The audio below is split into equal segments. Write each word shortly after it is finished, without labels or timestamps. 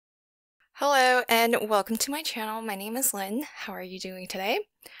Hello and welcome to my channel. My name is Lynn. How are you doing today?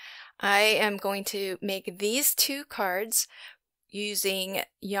 I am going to make these two cards using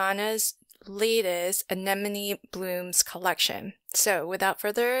Yana's latest Anemone Blooms collection. So without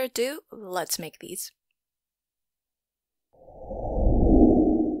further ado, let's make these.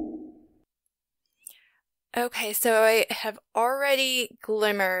 Okay, so I have already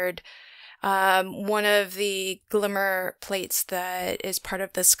glimmered one of the glimmer plates that is part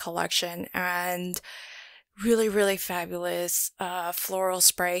of this collection, and really fabulous floral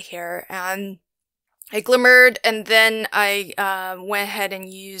spray here. And I glimmered, and then I went ahead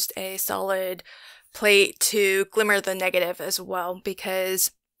and used a solid plate to glimmer the negative as well, because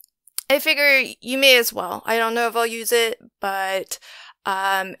I figure you may as well. I don't know if I'll use it, but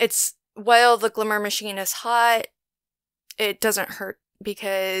it's while the glimmer machine is hot, it doesn't hurt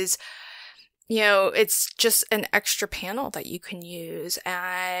because it's just an extra panel that you can use,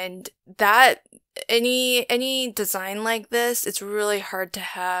 and that any design like this, it's really hard to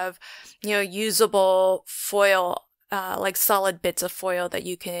have, usable foil, like solid bits of foil that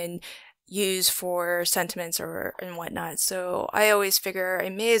you can use for sentiments and whatnot. So I always figure I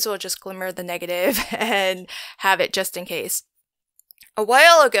may as well just glimmer the negative and have it just in case. A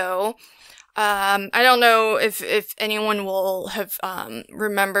while ago, I don't know if anyone will have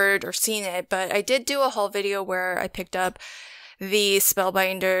remembered or seen it, but I did do a haul video where I picked up the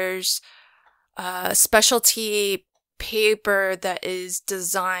Spellbinders specialty paper that is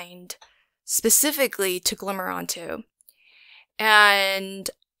designed specifically to glimmer onto. And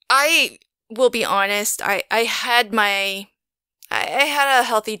I will be honest, I had a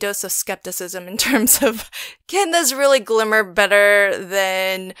healthy dose of skepticism in terms of, can this really glimmer better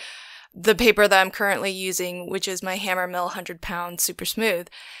than the paper that I'm currently using, which is my Hammermill 100-pound super smooth.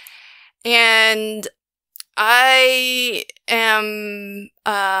 And I am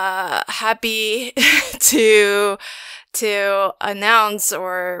happy to announce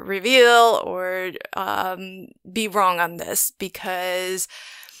or reveal or be wrong on this, because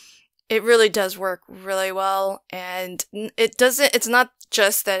it really does work really well. And it's not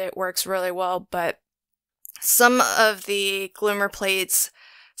just that it works really well, but some of the glimmer plates,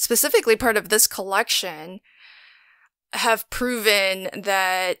 specifically part of this collection, have proven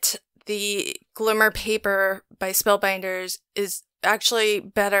that the glimmer paper by Spellbinders is actually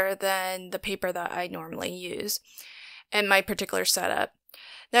better than the paper that I normally use in my particular setup.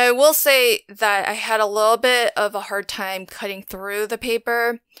 Now, I will say that I had a little bit of a hard time cutting through the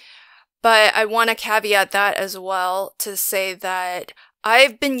paper, but I want to caveat that as well to say that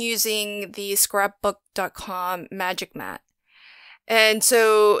I've been using the scrapbook.com Magic Mat. And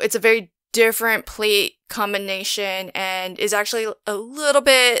so it's a very different plate combination and is actually a little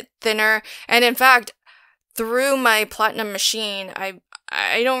bit thinner. And in fact, through my platinum machine, I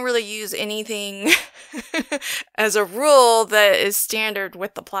don't really use anything as a rule that is standard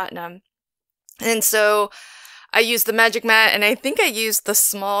with the platinum. And so I use the Magic Mat, and I think I used the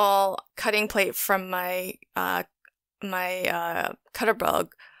small cutting plate from my Cuttlebug.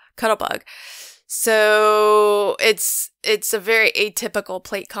 So it's a very atypical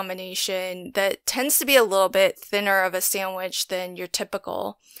plate combination that tends to be a little bit thinner of a sandwich than your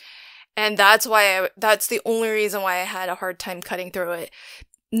typical. And that's the only reason why I had a hard time cutting through it.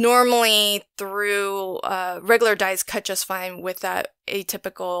 Normally, through regular dies cut just fine with that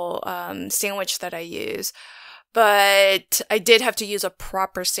atypical sandwich that I use. But I did have to use a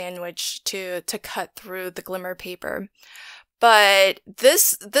proper sandwich to cut through the glimmer paper. But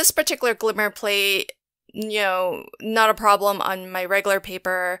this particular glimmer plate, not a problem on my regular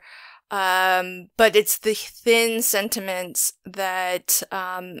paper. But it's the thin sentiments that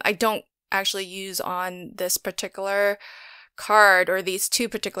I don't actually use on this particular card, or these two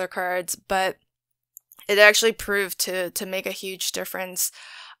particular cards, but it actually proved to make a huge difference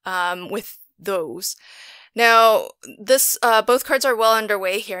with those. Now, both cards are well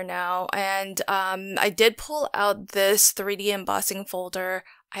underway here now, and I did pull out this 3D embossing folder.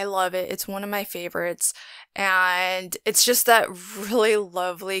 I love it. It's one of my favorites, and it's just that really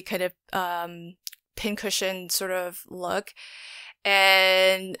lovely kind of pincushion sort of look,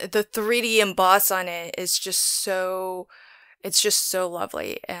 and the 3D emboss on it is just so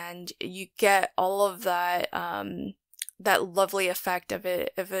lovely, and you get all of that that lovely effect of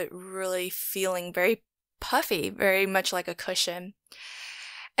it really feeling very puffy, very much like a cushion.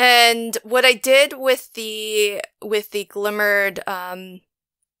 And what I did with the glimmered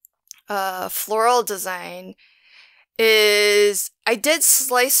floral design is I did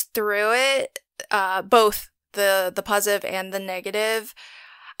slice through it, both the positive and the negative.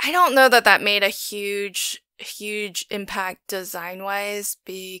 I don't know that made a huge huge impact design-wise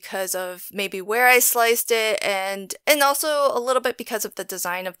because of maybe where I sliced it, and also a little bit because of the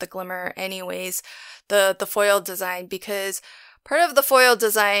design of the glimmer anyways, the foil design, because part of the foil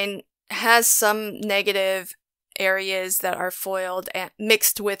design has some negative areas that are foiled and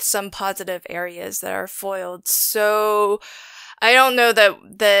mixed with some positive areas that are foiled. So I don't know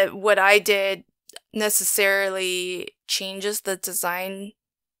that what I did necessarily changes the design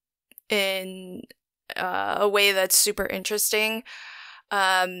in a way that's super interesting.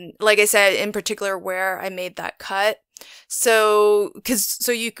 Like I said, in particular where I made that cut. So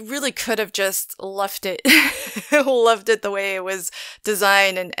you really could have just left it, left it the way it was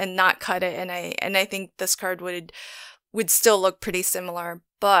designed and not cut it. And I think this card would still look pretty similar.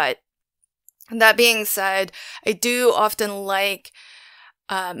 But that being said, I do often like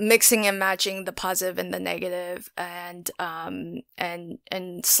mixing and matching the positive and the negative, and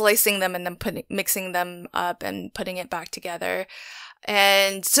slicing them and then mixing them up and putting it back together.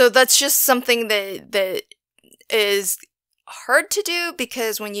 And so that's just something that is hard to do,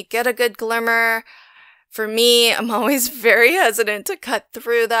 because when you get a good glimmer, for me, I'm always very hesitant to cut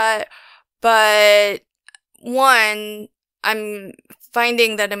through that. But one, I'm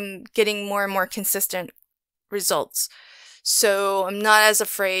finding that I'm getting more and more consistent results. So I'm not as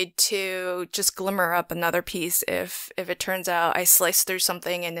afraid to just glimmer up another piece if it turns out I sliced through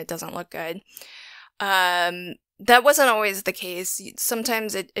something and it doesn't look good. That wasn't always the case.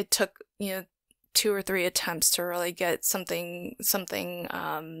 Sometimes it took, 2 or 3 attempts to really get something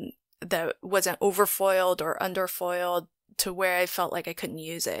that wasn't overfoiled or underfoiled to where I felt like I couldn't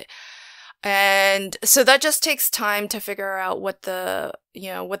use it. And so that just takes time to figure out what the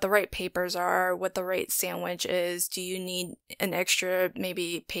right papers are, what the right sandwich is. Do you need an extra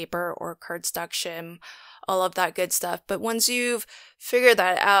maybe paper or cardstock shim, all of that good stuff. But once you've figured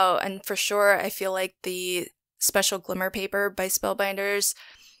that out, and for sure, I feel like the special glimmer paper by Spellbinders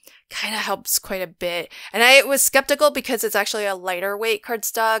kind of helps quite a bit. And I was skeptical because it's actually a lighter weight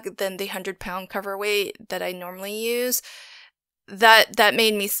cardstock than the 100-pound cover weight that I normally use. That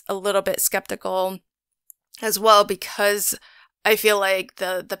made me a little bit skeptical as well, because I feel like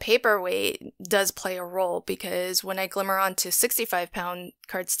the paper weight does play a role, because when I glimmer onto 65-pound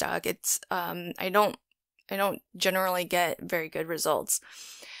cardstock, it's I don't generally get very good results.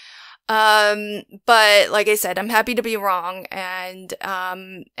 But like I said, I'm happy to be wrong, and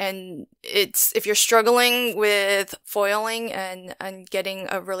it's, if you're struggling with foiling and getting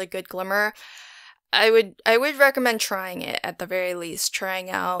a really good glimmer, I would recommend trying it, at the very least, trying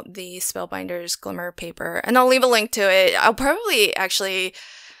out the Spellbinders glimmer paper. And I'll leave a link to it. I'll probably actually,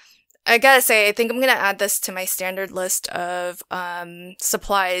 I gotta say, I think I'm gonna add this to my standard list of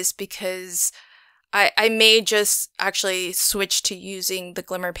supplies, because I may just actually switch to using the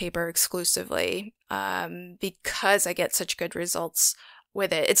glimmer paper exclusively, because I get such good results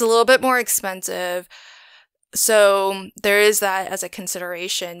with it. It's a little bit more expensive, so there is that as a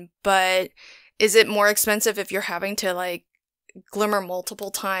consideration, but is it more expensive if you're having to glimmer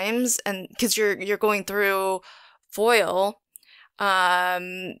multiple times, and because you're going through foil,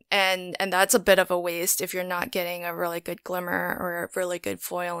 and that's a bit of a waste if you're not getting a really good glimmer or a really good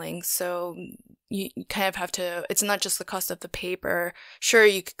foiling. So you kind of have to, it's not just the cost of the paper. Sure,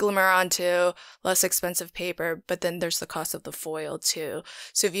 you could glimmer onto less expensive paper, but then there's the cost of the foil too.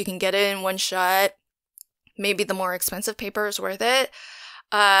 So if you can get it in one shot, maybe the more expensive paper is worth it.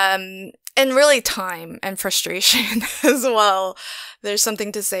 And really time and frustration as well. There's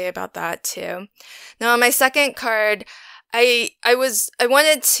something to say about that too. Now on my second card, I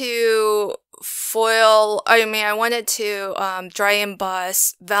wanted to I wanted to dry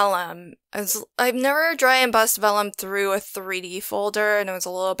emboss vellum. I've never dry embossed vellum through a 3D folder, and I was a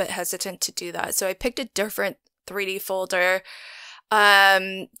little bit hesitant to do that. So I picked a different 3D folder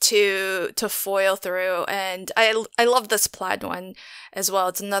to foil through, and I love this plaid one as well.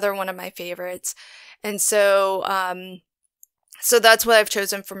 It's another one of my favorites. And so so that's what I've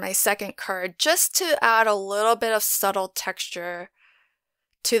chosen for my second card, just to add a little bit of subtle texture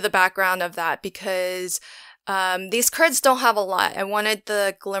to the background of that, because these cards don't have a lot. I wanted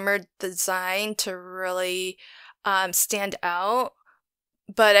the glimmer design to really stand out,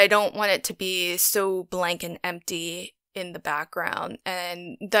 but I don't want it to be so blank and empty in the background.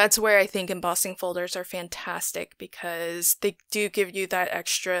 And that's where I think embossing folders are fantastic, because they do give you that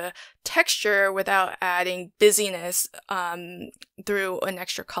extra texture without adding busyness through an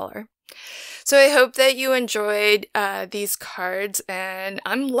extra color. So I hope that you enjoyed these cards, and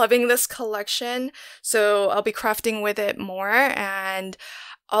I'm loving this collection, so I'll be crafting with it more, and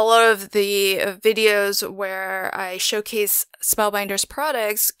all of the videos where I showcase Spellbinders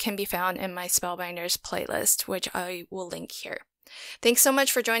products can be found in my Spellbinders playlist, which I will link here. Thanks so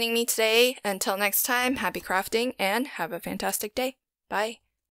much for joining me today. Until next time, happy crafting and have a fantastic day. Bye.